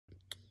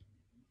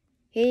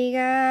Hey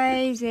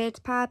guys, it's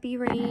Poppy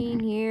Rain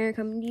here,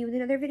 coming to you with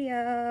another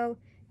video.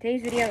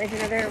 Today's video is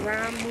another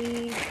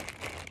Romwe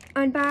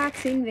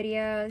unboxing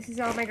video. This is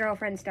all my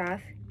girlfriend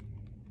stuff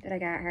that I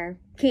got her.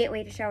 Can't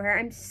wait to show her.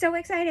 I'm so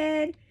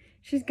excited.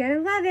 She's gonna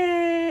love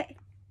it.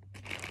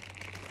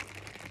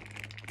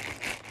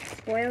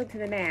 Spoiled to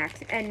the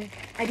max. And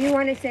I do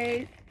want to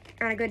say,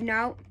 on a good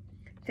note,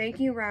 thank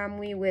you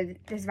Romwe with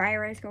this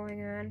virus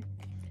going on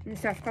and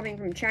stuff coming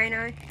from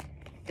China.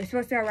 It was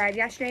supposed to arrive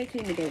yesterday,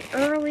 came a day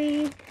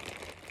early.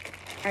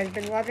 I've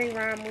been loving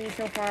Romwe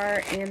so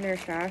far and their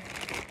stuff.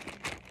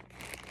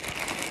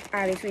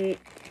 Obviously,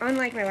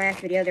 unlike my last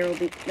video, there will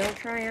be no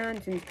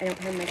try-on since I don't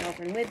have my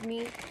girlfriend with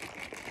me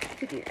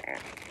to do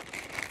that.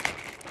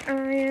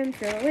 I am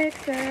so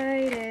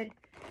excited.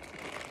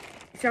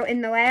 So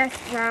in the last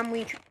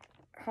Romwe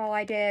haul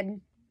I did,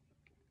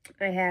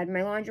 I had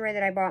my lingerie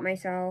that I bought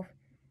myself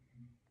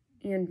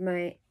and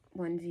my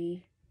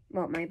onesie,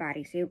 well, my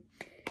bodysuit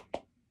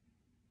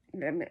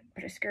that I'm going to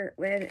put a skirt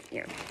with,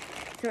 yeah.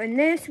 So in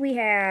this we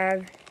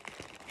have,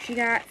 she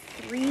got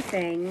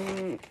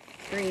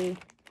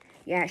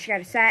yeah, she got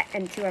a set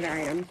and 2 other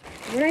items.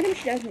 One item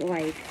she doesn't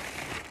like,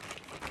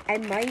 I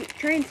might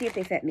try and see if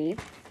they fit me,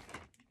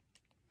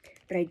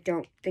 but I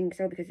don't think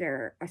so because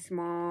they're a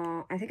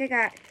small, I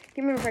can't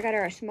remember if I got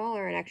her a small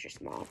or an extra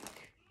small.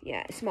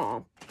 Yeah,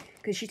 small,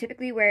 because she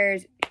typically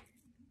wears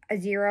a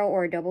 0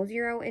 or a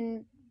 00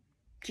 in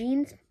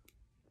jeans.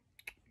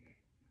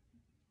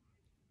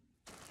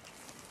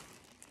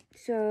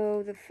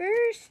 So the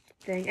first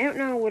thing, I don't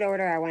know what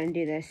order I want to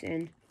do this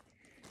in.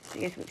 I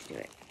guess we'll just do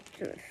it.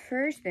 So the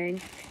first thing,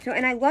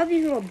 and I love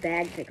these little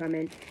bags that come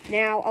in.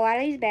 Now, a lot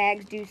of these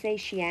bags do say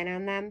Shein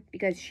on them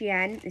because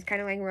Shein is kind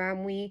of like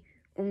Romwe,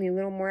 only a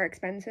little more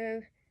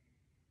expensive.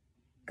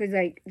 Because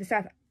like the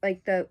stuff,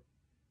 like the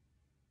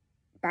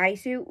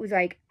bodysuit was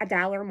like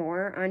 $1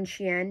 more on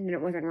Shein than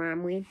it was on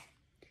Romwe.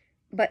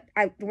 But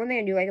the one thing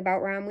I do like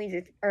about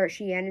Romwe or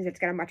Shein is it's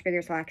got a much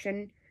bigger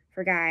selection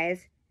for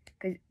guys.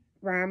 Because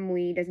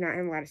Romwe does not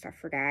have a lot of stuff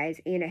for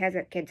guys. And it has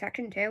a kid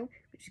section too,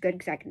 which is good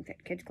because I can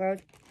fit kids'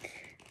 clothes.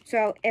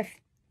 So if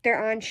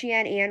they're on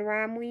Shein and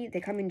Romwe, they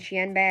come in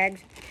Shein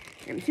bags.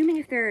 I'm assuming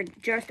if they're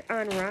just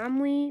on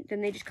Romwe, then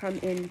they just come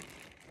in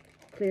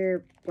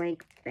clear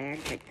blank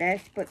bags like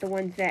this. But the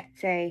ones that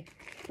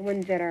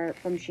are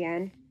from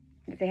Shein,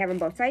 that they have on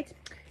both sites,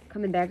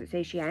 come in bags that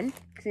say Shein.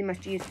 Because they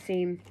must use the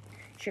same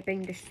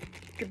shipping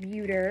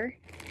distributor.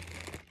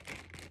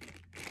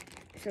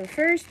 So the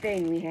first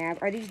thing we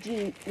have are these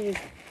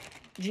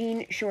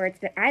jean shorts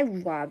that I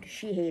loved.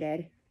 She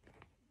hated.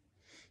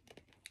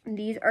 And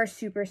these are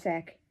super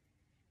sick.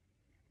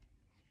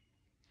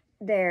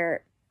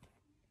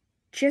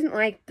 She doesn't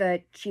like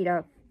the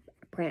cheetah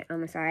print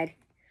on the side.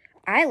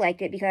 I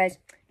liked it because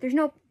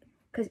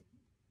because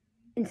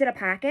instead of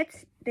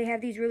pockets, they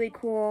have these really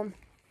cool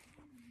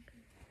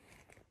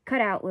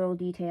cutout little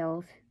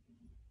details,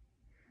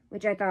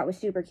 which I thought was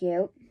super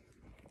cute.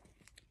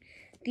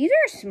 These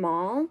are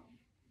small,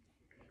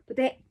 but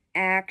they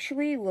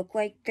actually look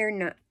like they're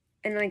not,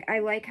 and like I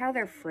like how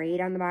they're frayed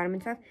on the bottom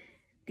and stuff.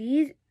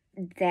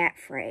 That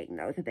fraying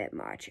though is a bit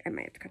much. I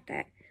might have to cut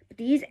that. But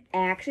these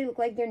actually look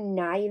like they're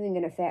not even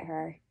gonna fit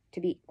her, to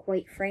be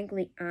quite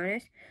frankly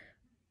honest.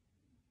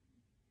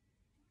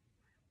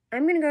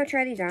 I'm gonna go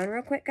try these on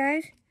real quick,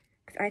 guys,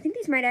 because I think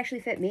these might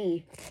actually fit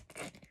me.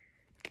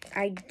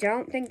 I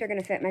don't think they're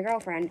gonna fit my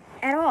girlfriend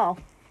at all.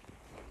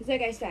 Because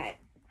like I said,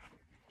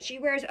 she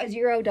wears a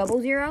 0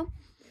 00.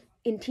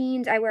 In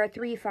teens, I wear a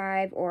 3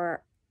 5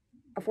 or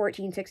a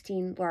 14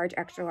 16 large,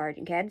 extra large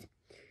in kids.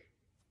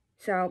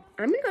 So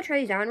I'm gonna go try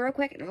these on real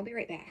quick, and I'll be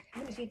right back.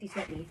 I'm gonna see if these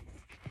fit me.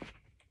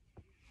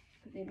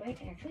 They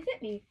might actually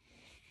fit me.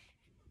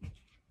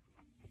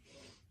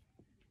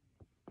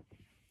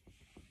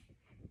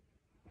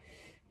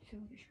 So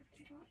the shorts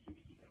I got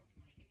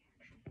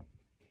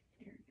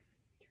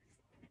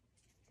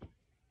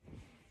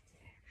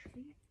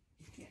actually,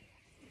 yeah,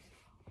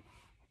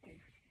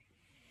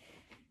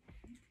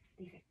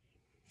 they fit.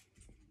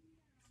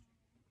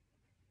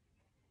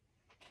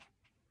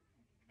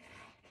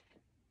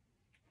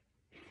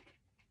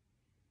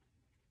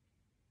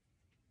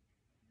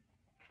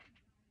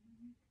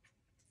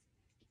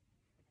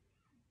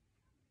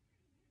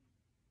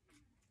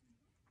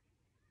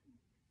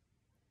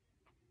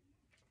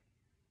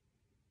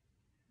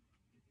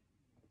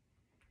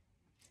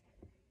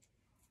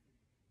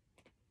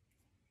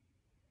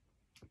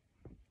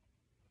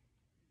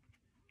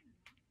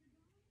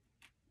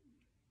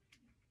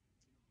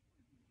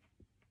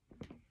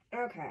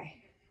 Okay.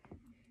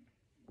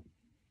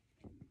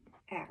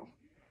 Ow.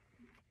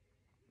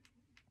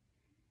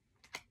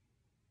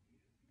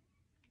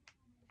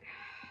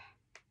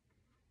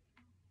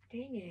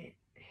 Dang it.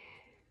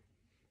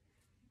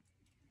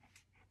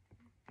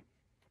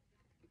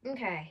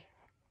 Okay.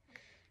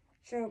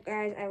 So,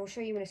 guys, I will show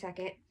you in a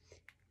second.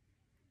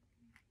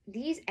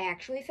 These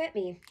actually fit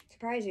me,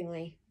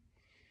 surprisingly.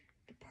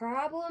 The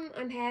problem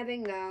I'm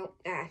having, though...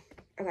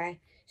 okay.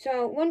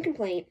 So, one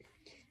complaint.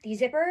 The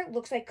zipper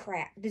looks like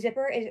crap. The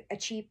zipper is a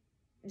cheap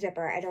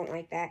zipper. I don't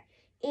like that.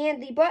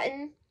 And the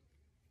button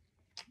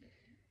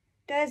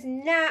does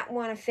not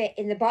want to fit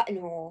in the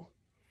buttonhole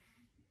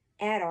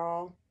at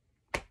all.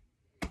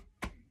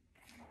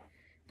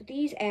 But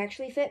these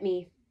actually fit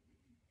me.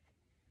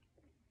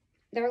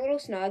 They're a little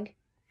snug,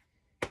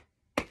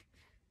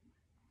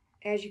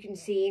 as you can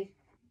see.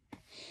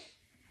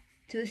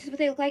 So this is what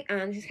they look like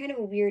on. This is kind of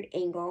a weird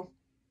angle,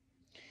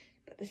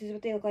 but this is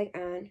what they look like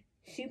on.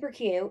 Super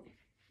cute.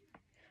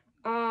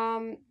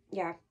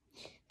 Yeah.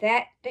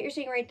 That you're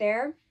seeing right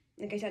there,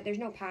 like I said, there's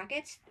no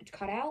pockets. It's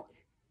cut out.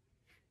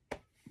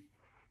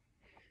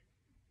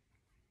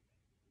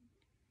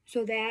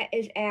 So that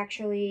is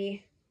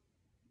actually...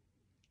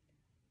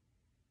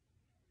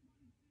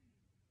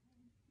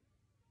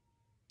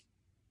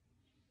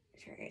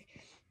 Sorry,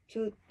 guys.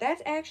 So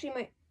that's actually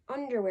my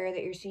underwear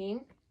that you're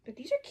seeing. But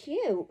these are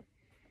cute.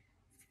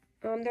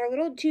 They're a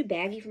little too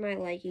baggy for my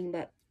liking,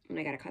 but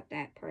I gotta cut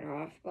that part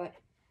off. But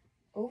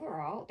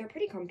overall, they're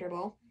pretty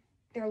comfortable.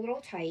 They're a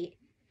little tight.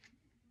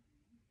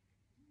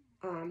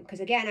 Because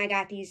again, I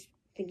got these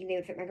thinking they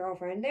would fit my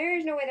girlfriend.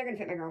 There's no way they're gonna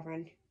fit my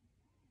girlfriend.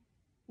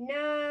 Not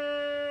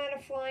a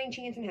flying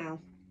chance in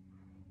hell.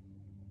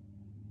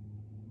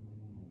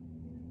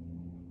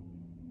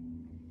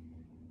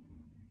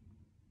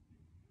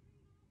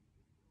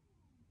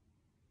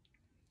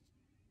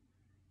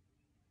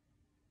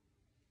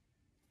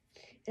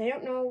 And I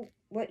don't know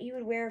what you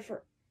would wear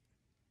for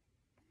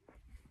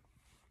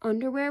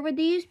underwear with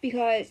these,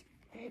 because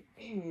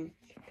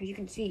you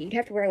can see you'd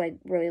have to wear like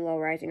really low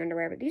rising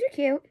underwear, but these are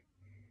cute.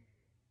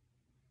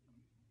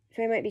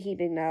 So I might be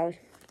keeping those.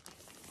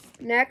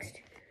 Next,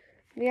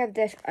 we have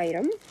this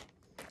item.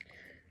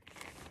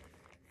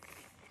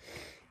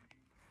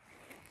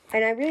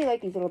 And I really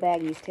like these little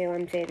baggies too.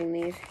 I'm saving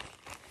these.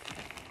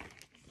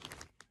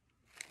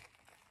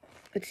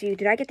 Let's see,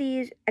 did I get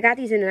these? I got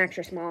these in an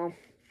extra small.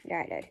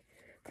 Yeah, I did.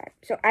 Okay.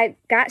 So I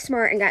got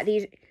smart and got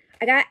these.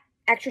 I got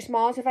extra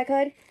smalls if I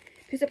could.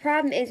 Because the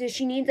problem is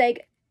she needs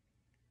like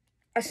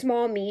a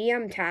small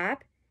medium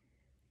top.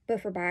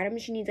 But for bottom,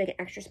 she needs like an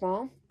extra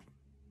small.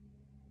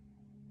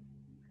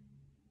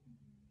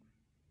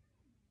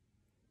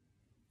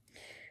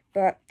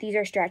 But these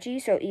are stretchy,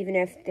 so even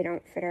if they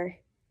don't fit her.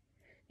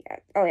 Yeah.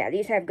 Oh yeah,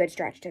 these have good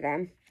stretch to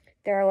them.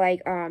 They're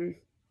like, what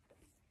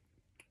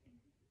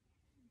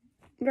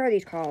are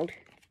these called?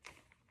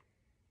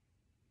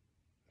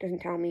 Doesn't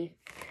tell me.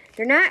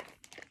 They're not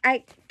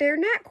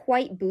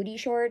quite booty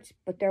shorts,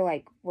 but they're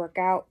like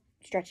workout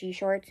stretchy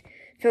shorts.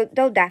 So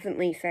they'll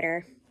definitely fit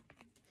her.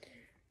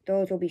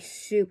 Those will be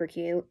super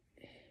cute.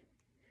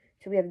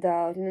 So we have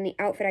those. And then the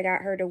outfit I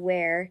got her to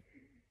wear.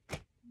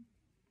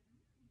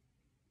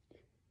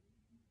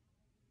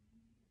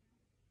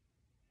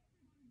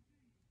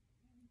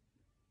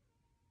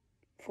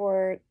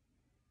 For,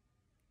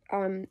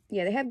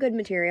 yeah, they have good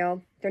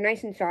material. They're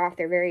nice and soft.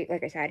 They're very,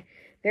 like I said,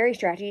 very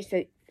stretchy.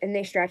 So, and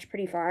they stretch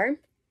pretty far.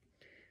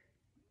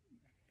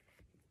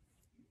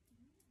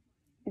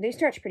 They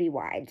stretch pretty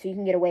wide, so you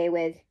can get away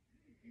with.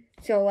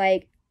 So,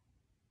 like,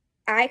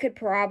 I could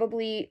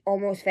probably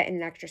almost fit in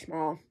an extra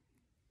small.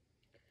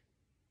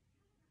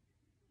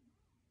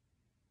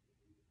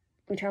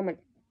 Which how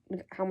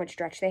much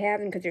stretch they have,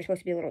 and because they're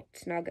supposed to be a little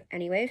snug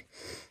anyways.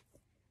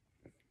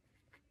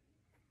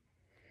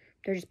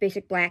 They're just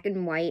basic black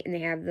and white, and they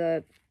have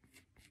the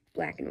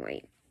black and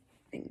white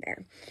thing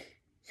there.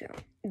 So,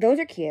 those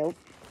are cute.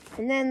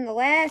 And then the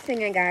last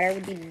thing I got her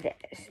would be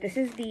this. This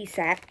is the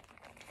set.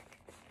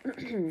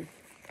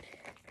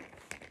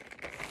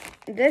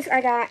 This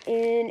I got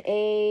in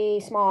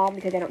a small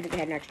because I don't think they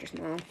had an extra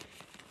small.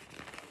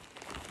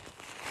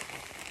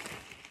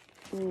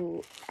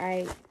 Ooh,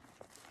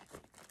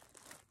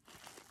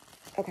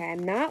 okay,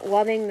 I'm not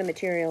loving the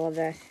material of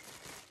this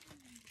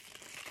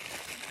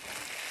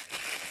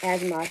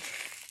as much.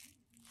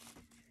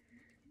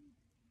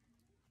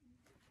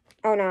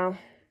 Oh no.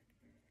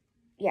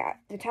 Yeah,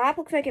 the top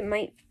looks like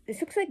this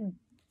looks like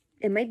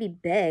it might be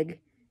big.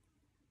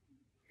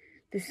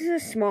 This is a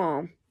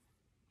small.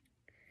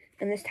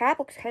 And this top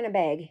looks kind of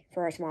big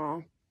for a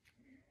small.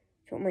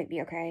 So it might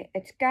be okay.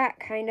 It's got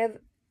kind of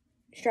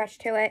stretch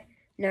to it.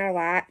 Not a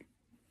lot.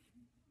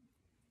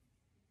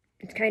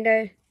 It's kind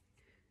of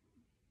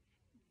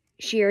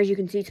sheer, as you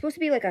can see. It's supposed to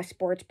be like a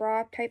sports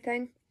bra type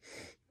thing.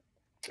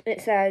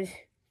 It says,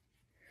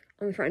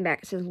 on the front and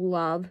back, it says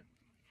love.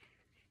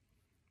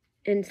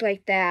 And it's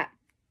like that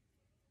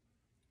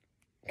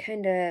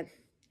kind of,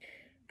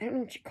 I don't know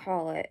what you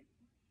call it.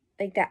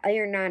 Like that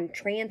iron-on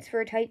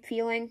transfer type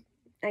feeling,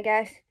 I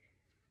guess.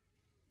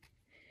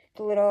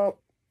 The little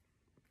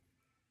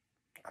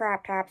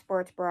crop top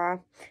sports bra.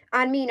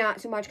 On me,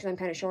 not so much because I'm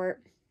kind of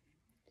short.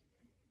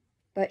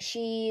 But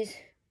she's,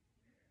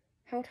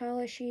 how tall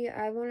is she?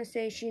 I want to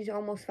say she's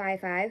almost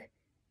 5'5".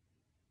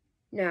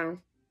 No.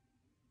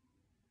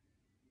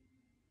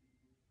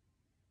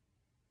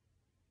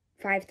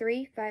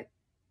 5'3", 5,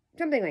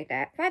 something like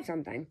that. 5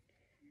 something.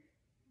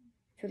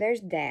 So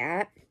there's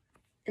that.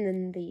 And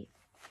then the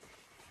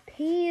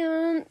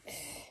pants.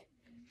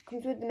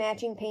 Comes with the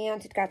matching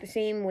pants. It's got the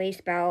same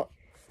waist belt.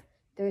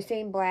 They're the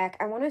same black.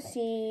 I want to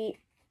see...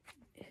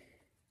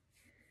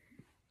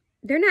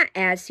 They're not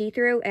as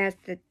see-through as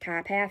the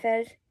top half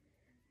is.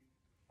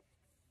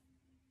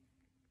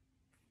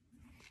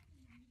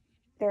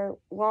 They're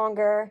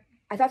longer.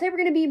 I thought they were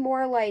going to be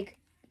more like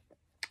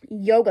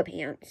yoga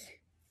pants.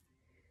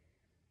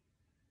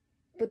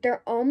 But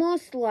they're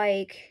almost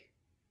like...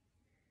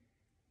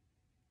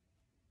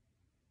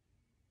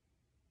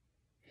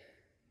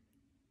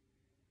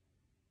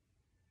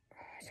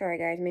 Sorry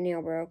guys, my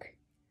nail broke.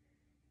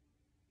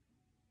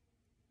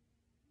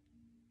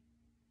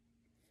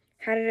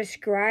 How to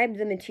describe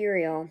the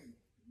material.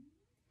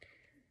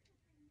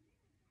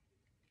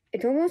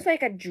 It's almost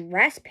like a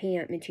dress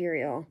pant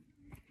material.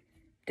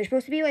 They're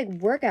supposed to be like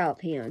workout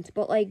pants,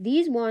 but like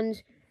these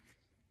ones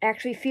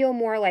actually feel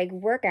more like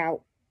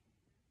workout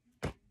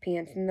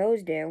pants than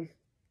those do.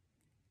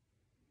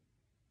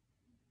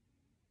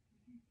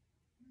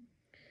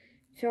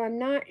 So I'm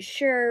not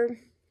sure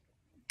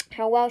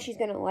how well she's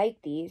going to like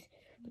these,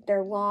 but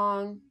they're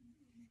long.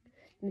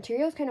 The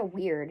material's kind of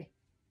weird.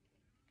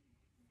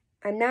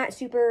 I'm not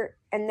super,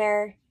 and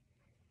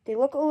they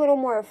look a little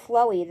more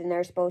flowy than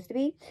they're supposed to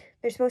be.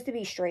 They're supposed to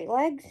be straight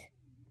legs.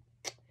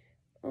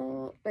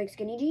 Like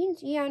skinny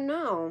jeans? Yeah,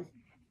 no.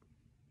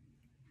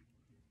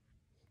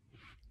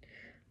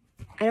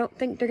 I don't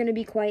think they're going to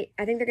be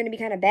I think they're going to be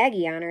kind of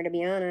baggy on her, to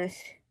be honest.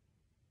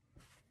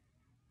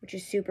 Which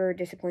is super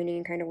disappointing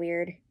and kind of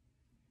weird.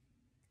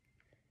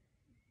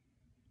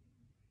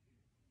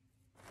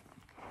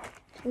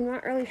 I'm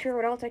not really sure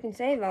what else I can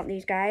say about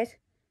these guys.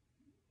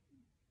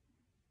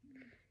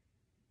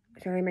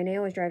 Sorry, my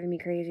nail is driving me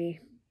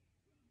crazy.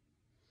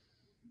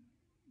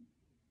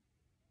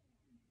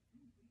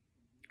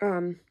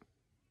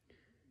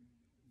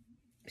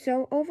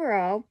 So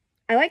overall,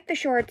 I like the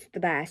shorts the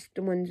best.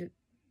 The ones...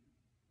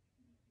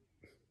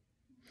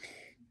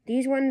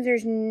 These ones,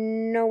 there's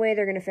no way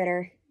they're going to fit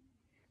her.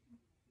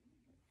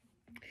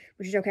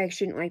 Which is okay, because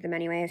she didn't like them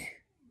anyways.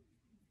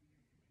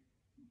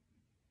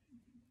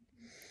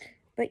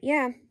 But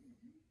yeah.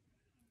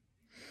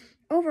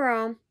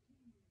 Overall,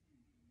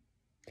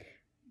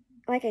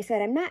 like I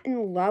said, I'm not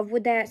in love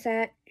with that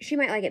set. She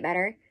might like it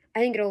better. I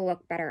think it'll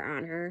look better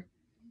on her.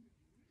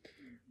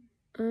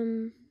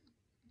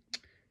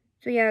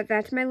 So yeah,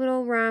 that's my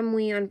little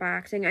Romwe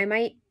unboxing. I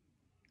might,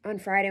 on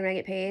Friday when I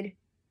get paid.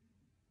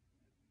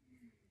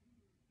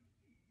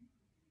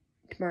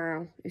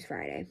 Tomorrow is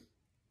Friday.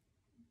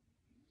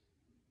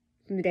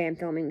 From the day I'm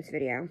filming this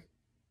video.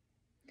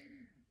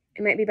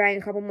 I might be buying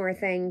a couple more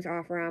things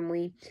off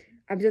Romwe.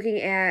 I was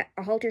looking at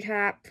a halter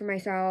top for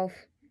myself.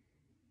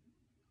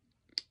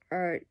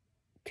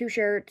 2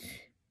 shirts.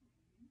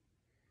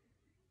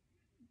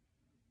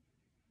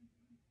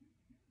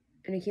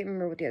 And I can't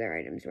remember what the other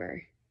items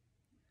were.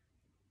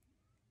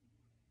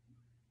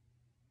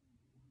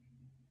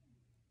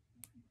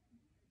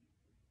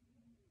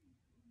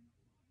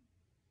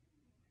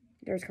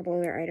 There's a couple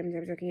other items I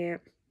was looking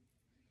at.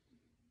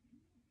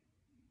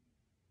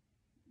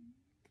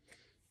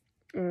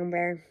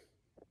 There.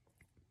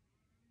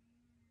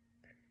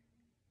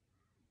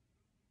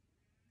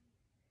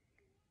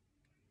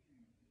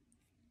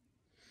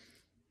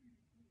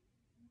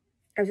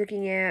 I was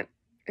looking at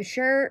a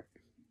shirt.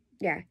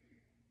 Yeah.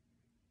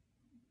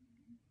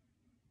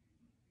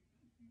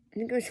 I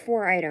think it was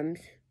 4 items.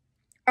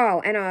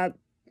 Oh, and a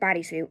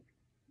bodysuit.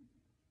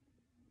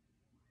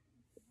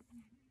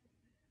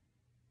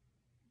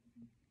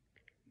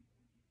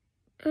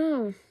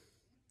 Oh.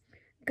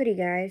 Goody,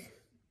 guys.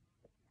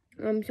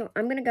 So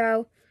I'm gonna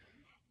go,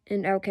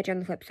 and I'll catch you on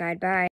the flip side. Bye.